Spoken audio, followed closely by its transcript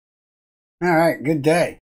All right, good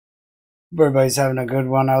day. Hope everybody's having a good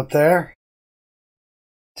one out there.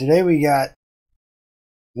 Today we got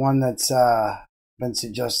one that's been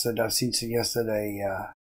suggested. I've seen suggested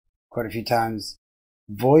quite a few times.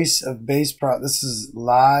 Voice of Baceprot. This is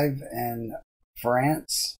live in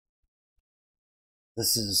France.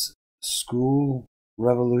 This is School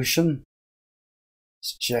Revolution.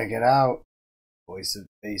 Let's check it out. Voice of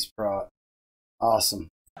Baceprot. Awesome.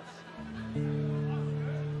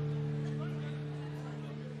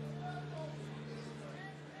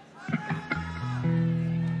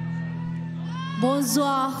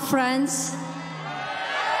 Bonsoir, friends.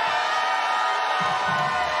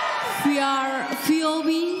 We are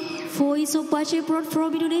VOB, Voice of Baceprot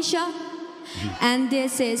from Indonesia, and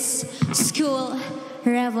this is School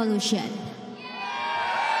Revolution.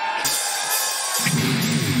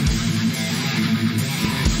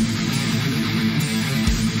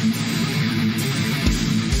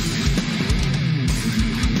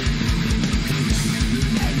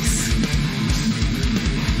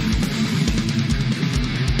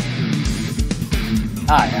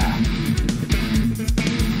 Ah, yeah.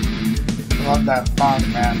 Love that funk,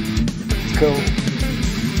 man. It's cool.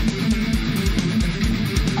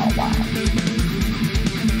 Oh, wow.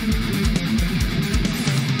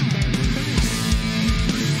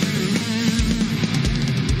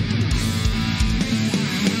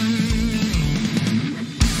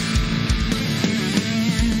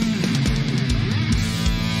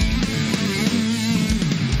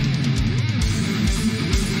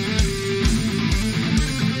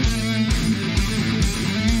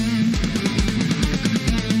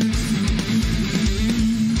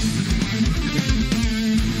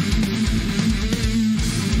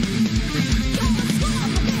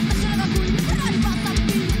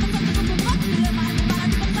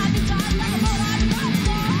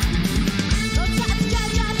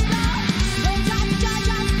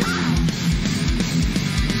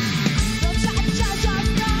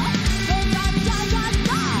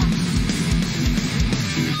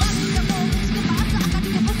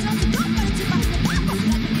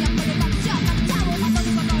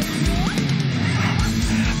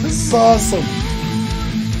 This is awesome.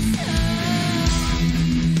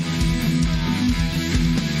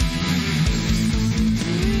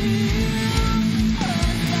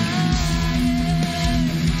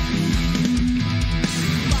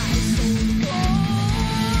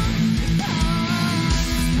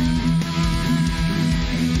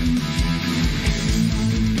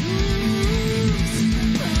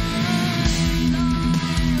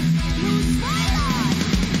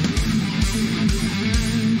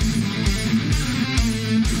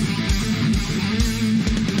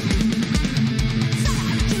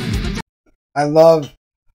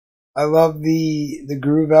 I love the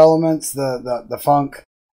groove elements, the funk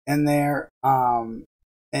in there,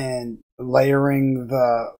 and layering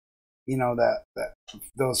the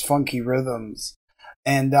those funky rhythms,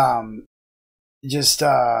 and just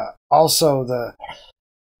also the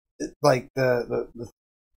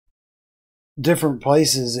different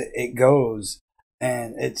places it goes,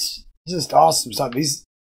 and it's just awesome stuff. These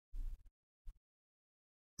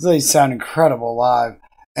sound incredible live,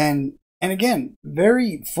 and again,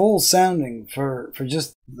 very full sounding for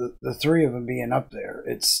just the three of them being up there.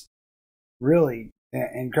 It's really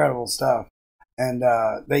incredible stuff, and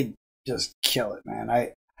they just kill it, man.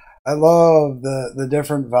 I love the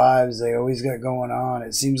different vibes they always got going on.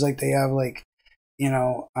 It seems like they have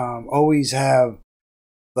always have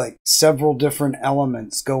like several different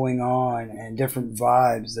elements going on and different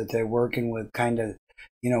vibes that they're working with, kind of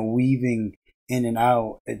weaving in and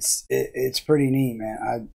out. It's pretty neat,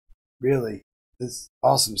 man. Really, this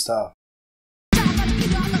awesome stuff.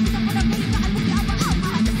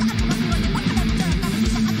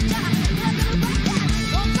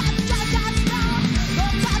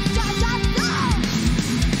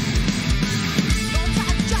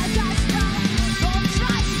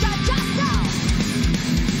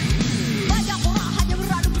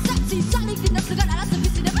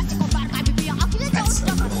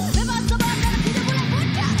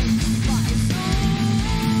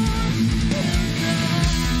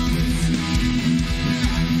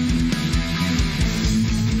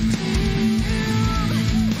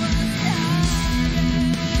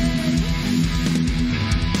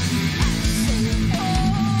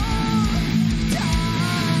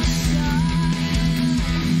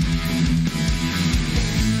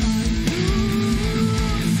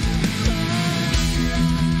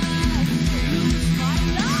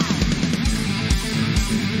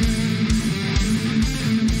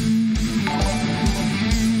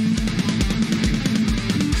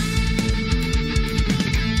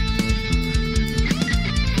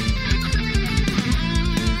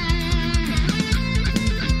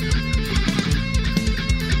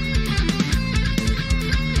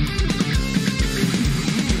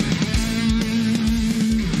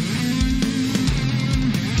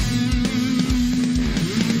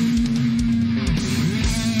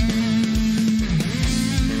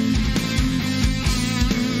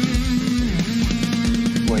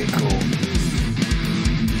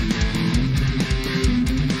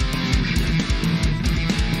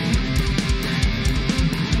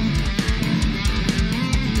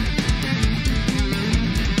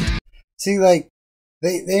 See, like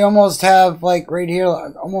they almost have like right here,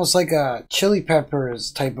 almost like a Chili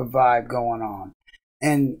Peppers type of vibe going on,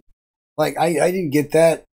 and like I didn't get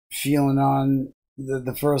that feeling on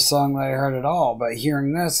the first song that I heard at all, but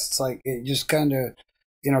hearing this, it's like it just kind of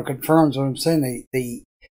confirms what I'm saying. They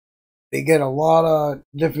get a lot of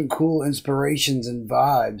different cool inspirations and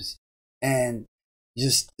vibes, and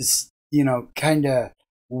just kind of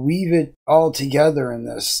weave it all together in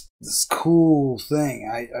this cool thing.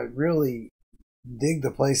 I really dig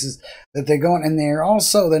the places that they're going, and they're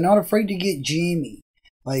not afraid to get jammy.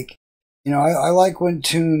 Like, I like when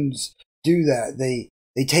tunes do that. They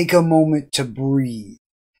take a moment to breathe,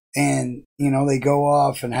 and they go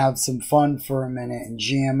off and have some fun for a minute and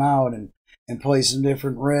jam out and play some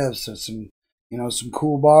different riffs or some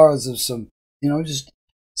cool bars of some just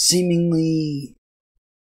seemingly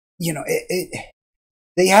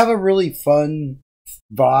they have a really fun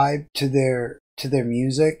vibe to their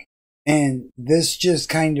music, and this just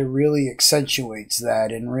kind of really accentuates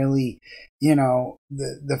that, and really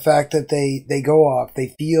the fact that they go off,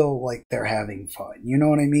 they feel like they're having fun, you know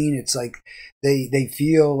what I mean? It's like they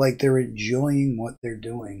feel like they're enjoying what they're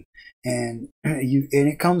doing, and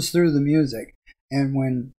it comes through the music. And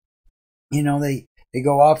when they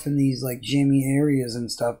go off in these like jammy areas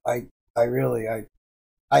and stuff, I really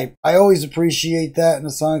I always appreciate that in a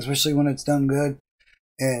song, especially when it's done good.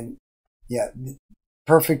 And yeah,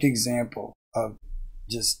 perfect example of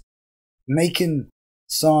just making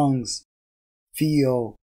songs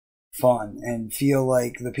feel fun and feel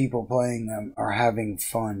like the people playing them are having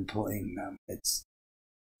fun playing them. It's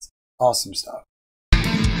awesome stuff.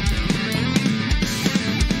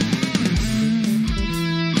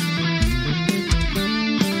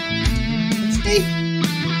 See?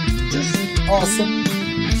 Just awesome.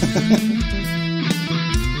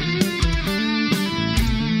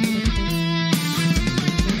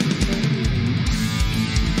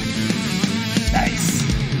 Nice.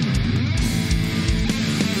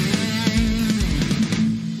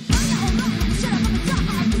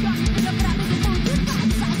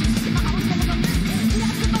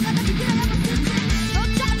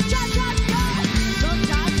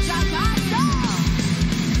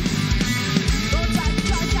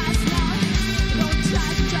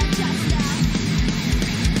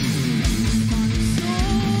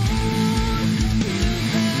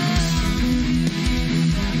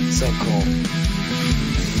 So cool.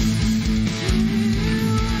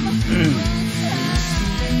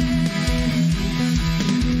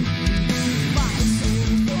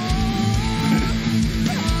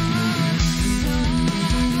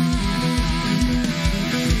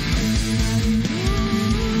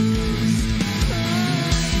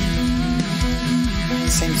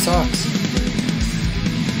 Same socks.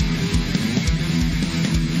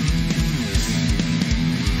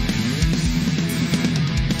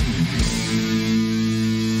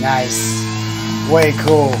 Nice. Way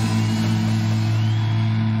cool.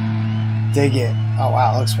 Dig it. Oh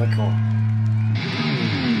wow, looks way cool.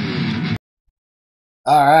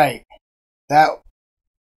 Alright. That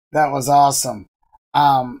was awesome.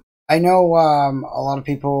 I know a lot of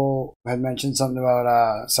people had mentioned something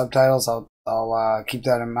about subtitles. I'll keep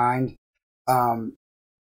that in mind.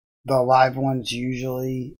 The live ones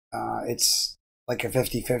usually it's like a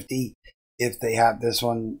 50-50 if they have this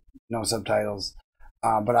one no subtitles.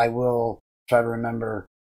 But I will try to remember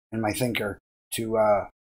in my thinker to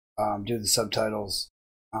do the subtitles.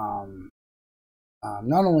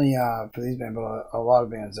 Not only for these bands, but a lot of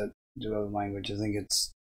bands that do other language. I think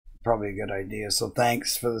it's probably a good idea. So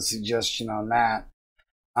thanks for the suggestion on that.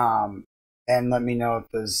 And let me know if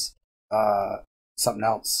there's something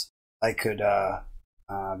else I could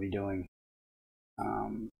be doing.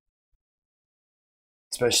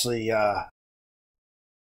 Especially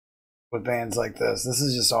with bands like this. This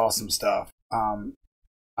is just awesome stuff. And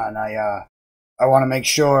I want to make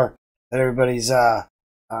sure that everybody's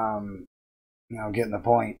getting the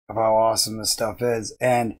point of how awesome this stuff is.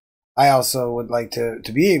 And I also would like to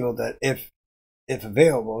be able that if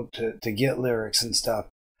available to get lyrics and stuff.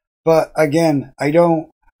 But again, I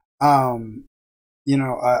don't I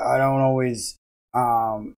don't always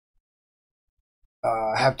have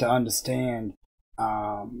to understand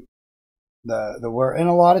the word. And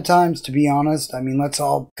a lot of times, to be honest, I mean, let's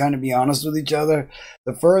all kind of be honest with each other.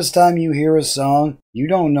 The first time you hear a song, you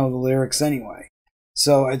don't know the lyrics anyway.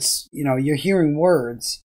 So it's, you're hearing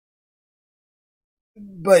words,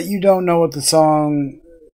 but you don't know what the song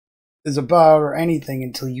is about or anything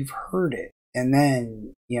until you've heard it. And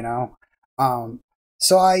then,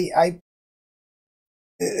 so I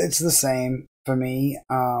it's the same for me.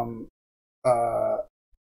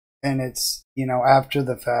 and it's, after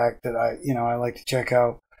the fact that I like to check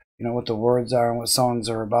out, what the words are and what songs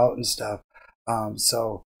are about and stuff.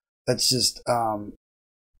 So that's just, a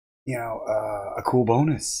cool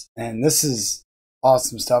bonus. And this is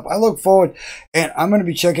awesome stuff. I look forward, and I'm going to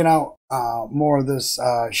be checking out more of this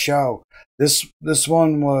show. This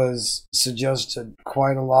one was suggested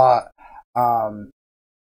quite a lot, and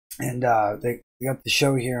they got the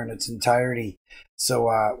show here in its entirety.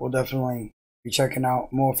 So we'll definitely be checking out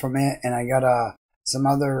more from it. And I got some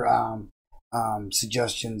other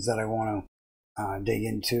suggestions that I want to dig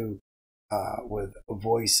into with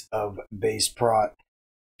Voice of Baceprot.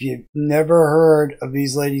 If you've never heard of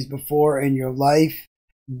these ladies before in your life,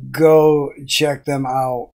 go check them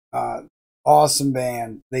out. Awesome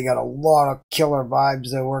band. They got a lot of killer vibes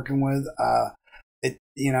they're working with.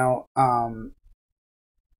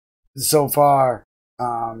 So far,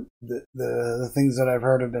 the things that I've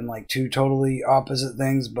heard have been like two totally opposite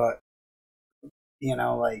things, but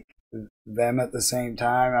like them at the same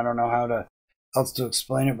time. I don't know how else to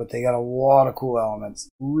explain it, but they got a lot of cool elements.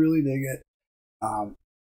 Really dig it.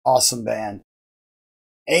 Awesome band.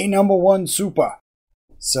 A number one super.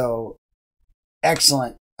 So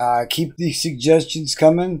excellent. Keep these suggestions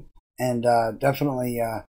coming, and definitely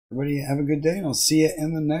everybody have a good day, and I'll see you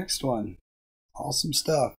in the next one. Awesome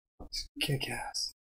stuff. Kick ass.